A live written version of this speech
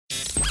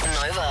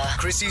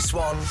Chrissy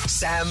Swan,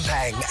 Sam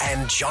Pang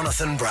and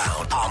Jonathan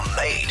Brown are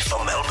made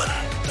for Melbourne.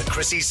 The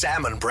Chrissy,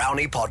 Sam and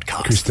Brownie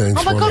podcast. Christine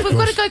Oh my Swan, God, of we've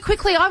got course. to go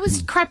quickly. I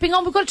was crapping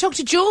on. We've got to talk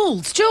to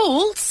Jules.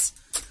 Jules?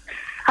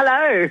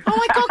 Hello. Oh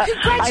my God,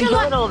 I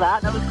enjoyed all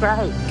that. That was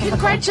great.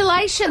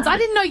 Congratulations. I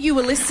didn't know you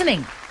were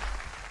listening.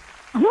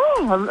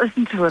 Oh, I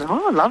listened to it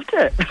all. I loved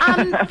it.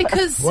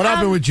 Because What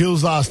happened with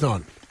Jules last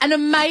night? an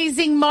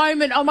amazing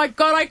moment. Oh my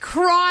God, I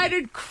cried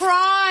and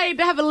cried.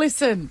 Have a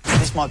listen.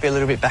 This might be a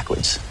little bit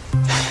backwards.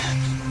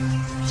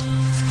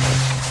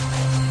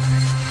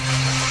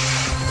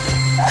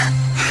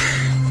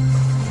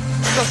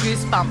 Got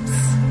goosebumps.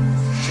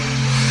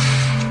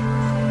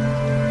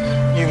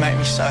 You make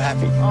me so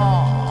happy.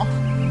 Oh.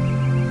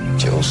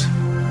 Jules,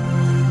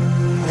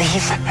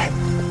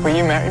 will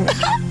you marry me?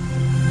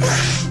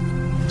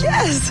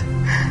 Yes.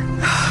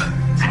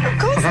 Of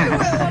course I will.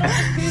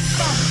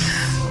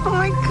 Oh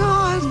my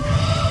God.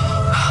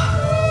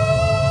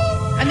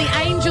 And the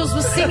angels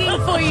were singing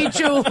for you,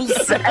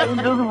 Jules. The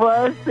angels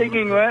were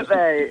singing, weren't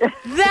they?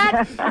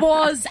 That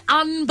was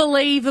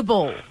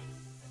unbelievable.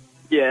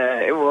 Yeah,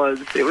 it was.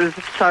 It was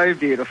so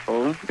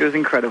beautiful. It was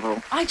incredible.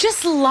 I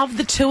just love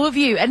the two of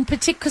you, and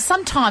because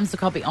sometimes,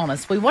 look, I'll be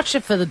honest, we watch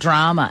it for the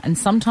drama, and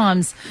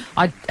sometimes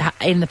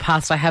in the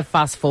past I have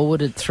fast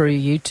forwarded through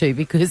you two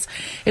because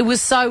it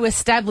was so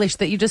established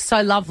that you're just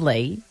so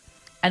lovely,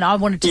 and I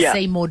wanted to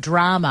see more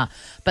drama.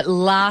 But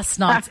last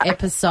night's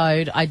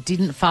episode, I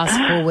didn't fast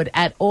forward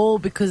at all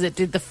because it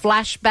did the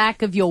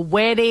flashback of your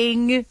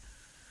wedding.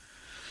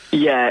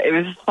 Yeah, it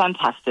was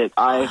fantastic.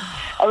 It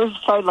was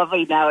so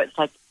lovely. Now it's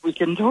like we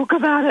can talk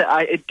about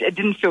it. It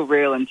didn't feel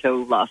real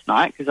until last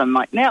night because I'm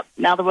like, now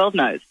the world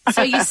knows.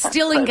 So you're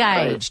still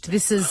engaged. We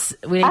need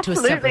to establish.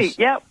 Absolutely,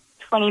 yep.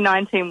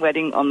 2019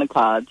 wedding on the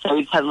card. So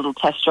we just had a little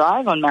test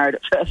drive on Married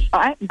at First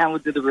Sight. Now we'll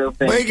do the real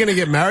thing. Where are you going to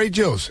get married,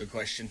 Jules? Good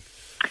question.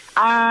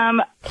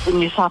 In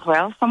New South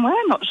Wales somewhere,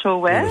 not sure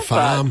where. Or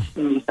farm.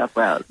 But in New South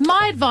Wales.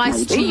 My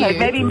advice to you...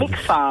 Maybe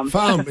mixed farm.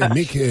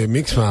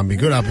 Mixed farm be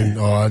good up in...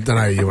 Oh, I don't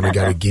know, you want to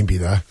go to Gympie,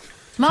 though.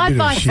 My Bit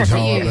of a advice to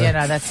shithole you, up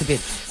there. that's a bit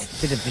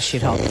of a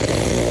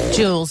shithole.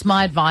 Jules,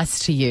 my advice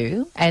to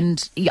you,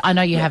 and I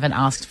know you haven't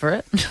asked for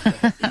it,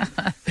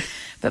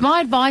 but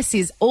my advice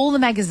is all the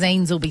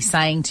magazines will be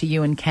saying to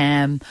you and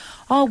Cam,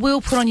 oh,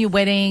 we'll put on your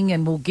wedding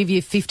and we'll give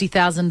you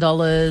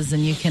 $50,000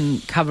 and you can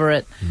cover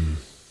it.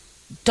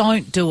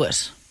 Don't do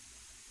it.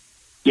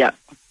 Yep.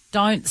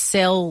 Don't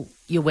sell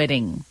your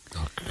wedding.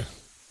 Okay.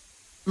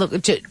 Look,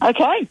 Okay.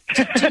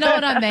 do you know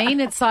what I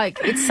mean? It's like,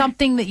 it's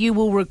something that you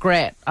will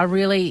regret. I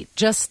really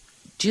just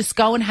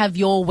go and have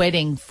your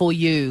wedding for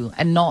you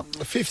and not...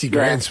 50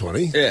 grand,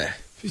 Swanee. Yeah.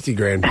 50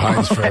 grand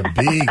pays for a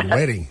big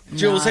wedding.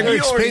 Jules, have They're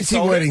you already expensive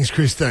sold weddings, it?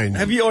 Christine.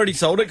 Have you already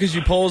sold it? Because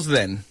you paused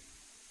then.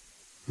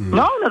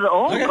 No, not at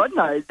all. Okay. God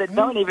knows. That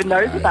no one even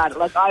knows about it.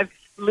 Like, I've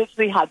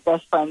literally had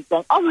best friends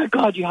going, oh, my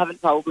God, you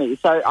haven't told me.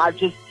 So I've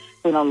just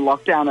been on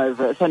lockdown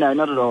over it. So, no,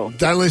 not at all.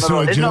 Don't listen to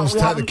Not it, at all. Jules.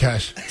 Take the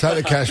cash. Take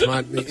the cash,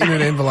 mate. In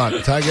an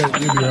envelope. Take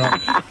it. You'll be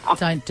right.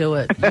 Don't do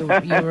it.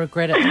 You'll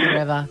regret it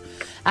forever.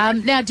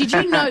 Now, did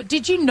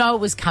you know it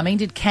was coming?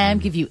 Did Cam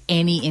give you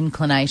any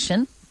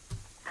inclination?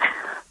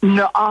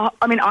 No,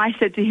 I mean, I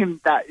said to him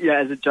that,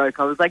 as a joke,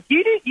 I was like,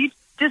 you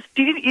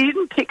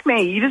didn't pick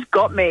me. You just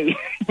got me,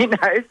 So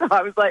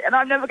I was like, and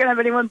I'm never going to have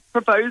anyone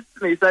propose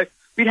to me. So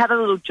we'd had a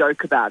little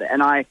joke about it.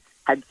 And I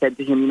had said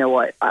to him, you know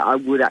what, I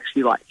would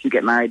actually like to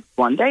get married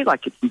one day.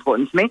 Like, it's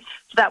important to me.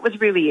 So that was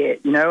really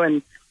it,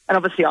 and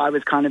obviously I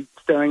was kind of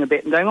stirring a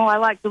bit and going, oh, I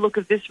like the look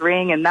of this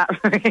ring and that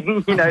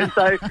ring,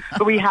 So,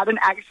 but we hadn't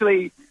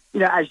actually,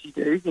 as you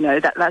do,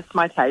 that's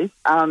my taste.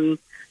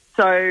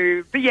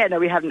 We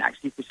haven't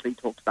actually officially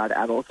talked about it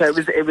at all. So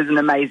it was an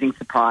amazing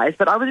surprise.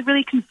 But I was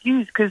really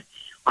confused because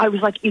I was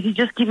like, is he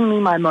just giving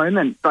me my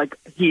moment? Like,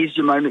 here's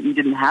your moment you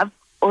didn't have.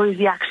 Or is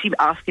he actually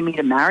asking me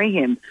to marry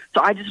him?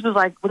 So I just was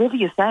like, whatever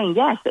you're saying,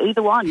 yes,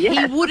 either one,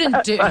 yes.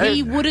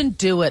 He wouldn't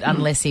do it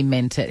unless he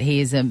meant it.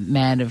 He is a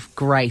man of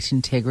great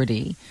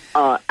integrity.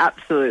 Oh,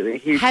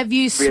 absolutely. Have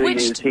you really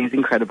switched? He's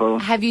incredible.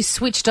 Have you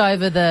switched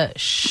over the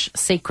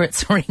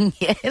secrets ring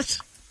yet?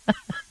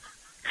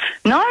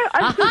 No,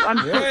 I'm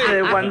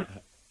the one.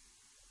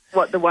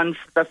 What, the one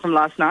from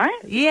last night?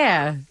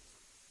 Yeah.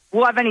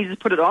 Well, I've only just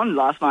put it on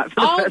last night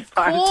for the first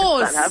time.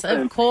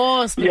 Of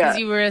course, because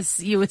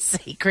you were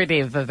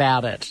secretive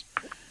about it.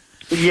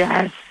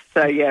 Yes.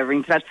 So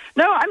ring to match.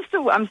 No,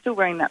 I'm still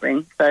wearing that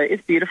ring. So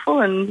it's beautiful,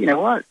 and you know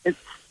what? It's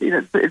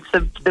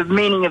the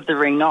meaning of the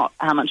ring, not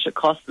how much it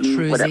costs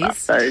and whatever.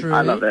 So true.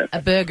 I love it.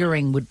 A burger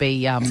ring would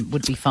be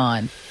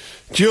fine.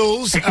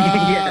 Jules,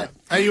 are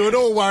you at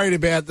all worried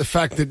about the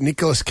fact that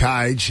Nicolas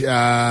Cage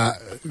got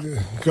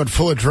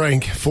full of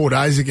drink 4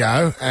 days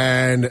ago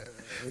and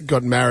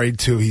got married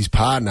to his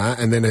partner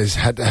and then has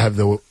had to have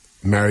the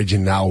marriage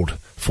annulled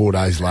 4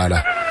 days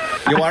later?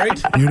 You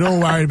worried? You're all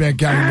worried about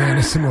going down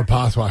a similar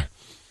pathway?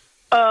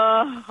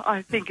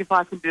 I think if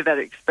I can do that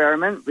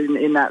experiment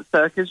in that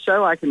circus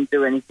show, I can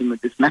do anything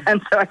with this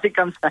man. So I think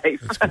I'm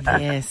safe.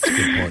 Yes.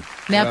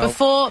 Now,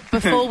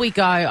 before we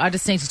go, I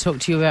just need to talk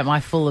to you about my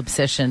full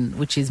obsession,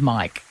 which is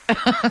Mike.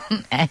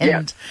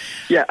 And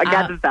yeah, I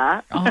gathered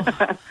that.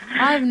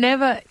 I've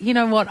never, you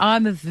know what?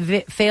 I'm a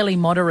fairly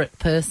moderate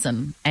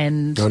person,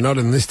 and No, not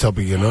in this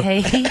topic, you're not.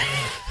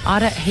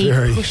 he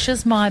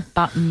pushes my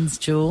buttons,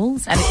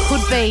 Jules, and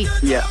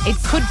it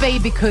could be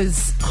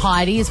because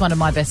Heidi is one of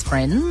my best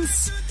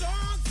friends.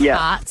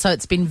 Yeah. So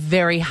it's been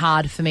very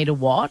hard for me to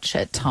watch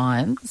at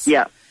times.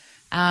 Yeah.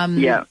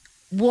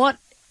 What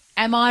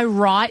am I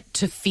right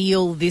to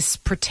feel this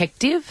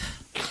protective?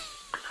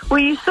 Well,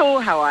 you saw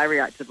how I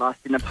reacted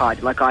last dinner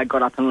party. Like, I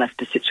got up and left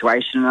the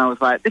situation, and I was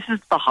like, this is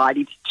for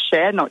Heidi to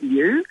share, not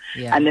you.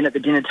 Yeah. And then at the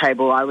dinner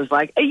table, I was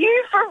like, are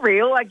you for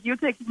real? Like, you're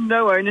taking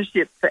no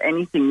ownership for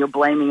anything. You're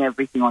blaming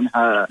everything on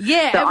her.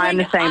 Yeah. So I'm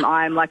the same.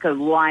 I'm like a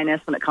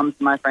lioness when it comes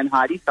to my friend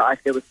Heidi, so I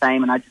feel the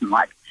same, and I didn't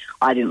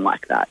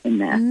like that in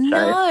there.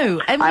 No,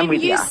 so and I'm when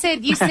with you ya.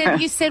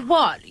 said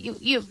what?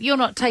 You're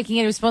not taking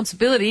any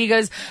responsibility. He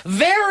goes,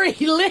 very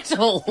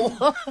little.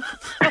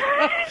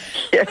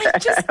 I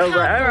just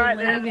can't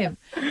believe him.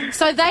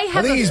 So they have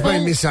I think a he's full...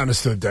 been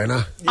misunderstood,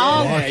 Dana.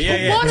 Oh,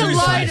 Yeah. what a Two load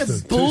sides.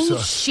 of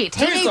bullshit.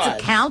 He needs a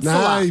sides. counsellor.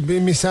 No, he's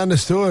been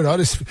misunderstood.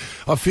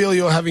 I feel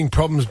you're having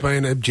problems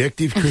being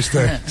objective,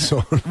 Krista.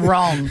 So-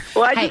 Wrong.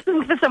 Well, I Hey, just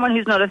think for someone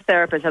who's not a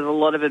therapist has a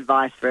lot of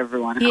advice for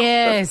everyone else.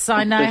 yes,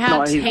 I know. It's How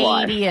not his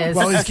wife. tedious.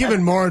 Well, he's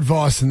given more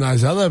advice than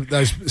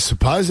those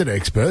supposed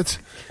experts,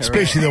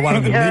 especially the one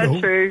in the middle.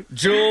 True.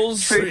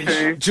 Jules,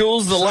 True.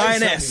 Jules the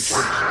lioness.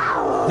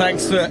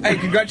 Thanks for,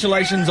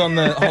 congratulations on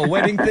the whole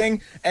wedding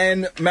thing.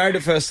 And Married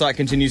at First Sight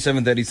continues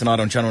 7:30 tonight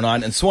on Channel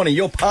 9. And Swanee,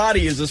 your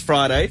party is this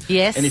Friday.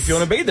 Yes. And if you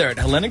want to be there at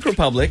Hellenic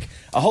Republic,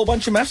 a whole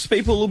bunch of maths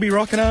people will be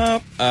rocking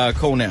up.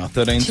 Call now,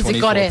 13 She's a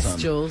 24 goddess, ton.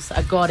 Jules.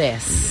 A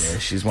goddess. Yeah,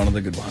 she's one of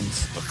the good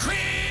ones.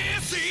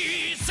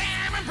 Chrissy,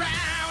 Sam and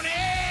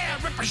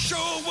Brownie, Ripper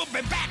Show will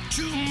be back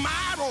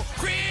tomorrow.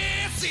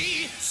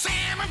 Chrissy,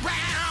 Sam and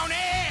Brownie,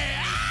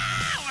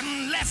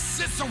 unless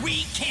it's a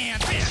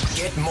weekend.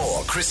 Get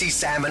more Chrissy,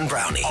 Sam and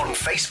Brownie on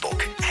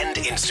Facebook and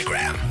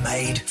Instagram.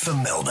 Made for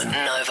Melbourne.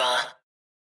 Nova.